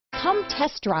Come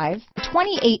test drive the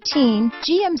 2018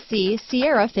 GMC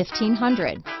Sierra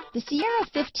 1500. The Sierra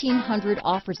 1500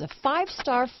 offers a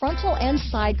 5-star frontal and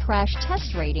side crash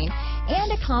test rating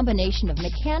and a combination of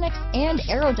mechanics and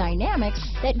aerodynamics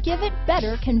that give it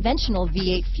better conventional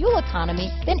V8 fuel economy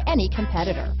than any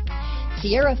competitor.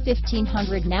 Sierra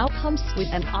 1500 now comes with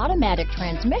an automatic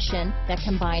transmission that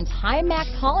combines high max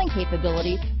hauling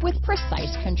capability with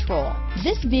precise control.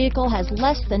 This vehicle has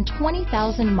less than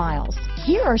 20,000 miles.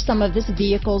 Here are some of this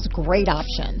vehicle's great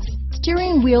options: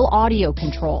 steering wheel audio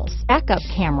controls, backup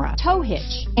camera, tow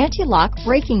hitch, anti-lock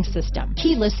braking system,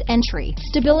 keyless entry,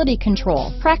 stability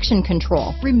control, traction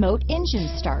control, remote engine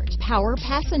start, power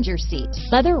passenger seat,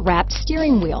 leather-wrapped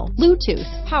steering wheel, Bluetooth,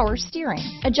 power steering,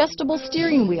 adjustable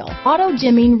steering wheel,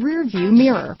 auto-dimming rear view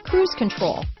mirror, cruise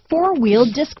control, 4-wheel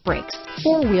disc brakes,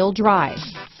 4-wheel drive,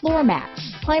 floor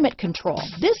mats, climate control.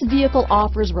 This vehicle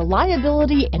offers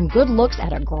reliability and good looks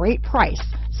at a great price.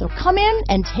 So come in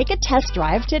and take a test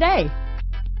drive today.